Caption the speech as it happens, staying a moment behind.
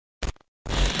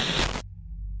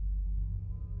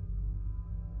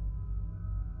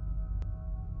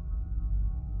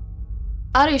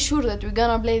Are you sure that we're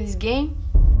gonna play this game?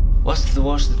 What's the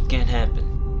worst that can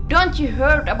happen? Don't you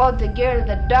heard about the girl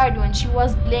that died when she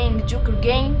was playing the Joker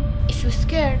game? If you're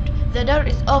scared, the door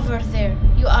is over there.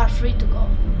 You are free to go.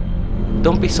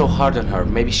 Don't be so hard on her.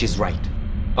 Maybe she's right.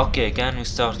 Okay, can we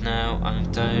start now? I'm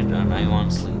tired and I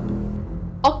want sleep.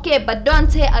 Okay, but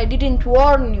don't say I didn't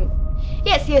warn you.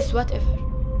 Yes, whatever.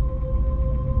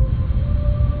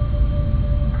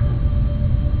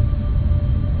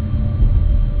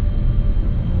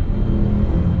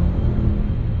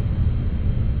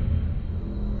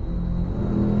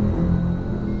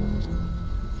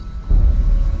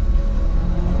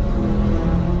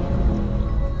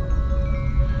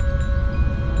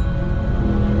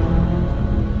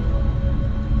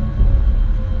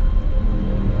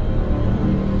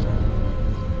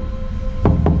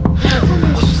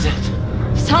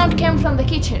 Sound came from the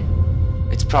kitchen.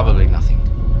 It's probably nothing.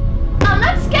 I'm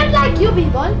not scared like you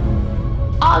people.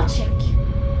 I'll check.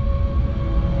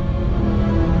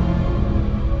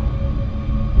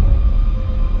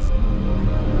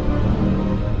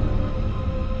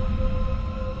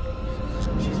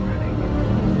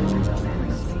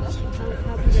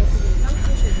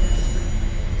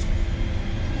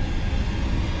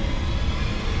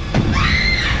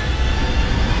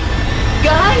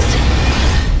 Guys!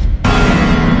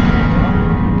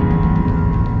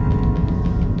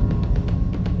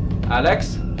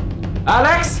 Alex?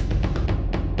 Alex?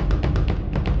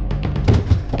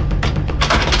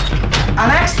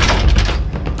 Alex?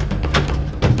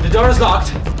 The door is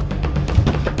locked.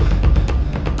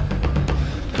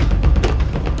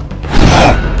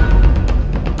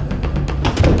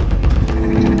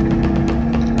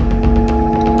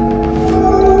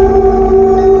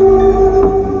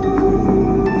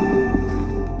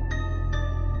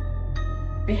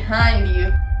 Behind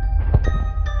you.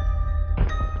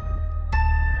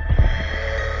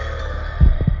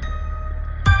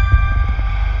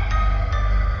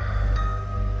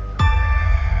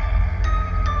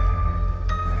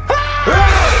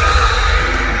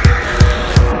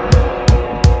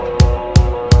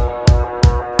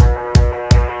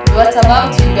 What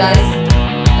about you guys?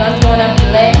 Don't you wanna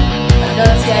play? I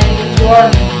don't see I need to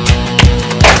warn you.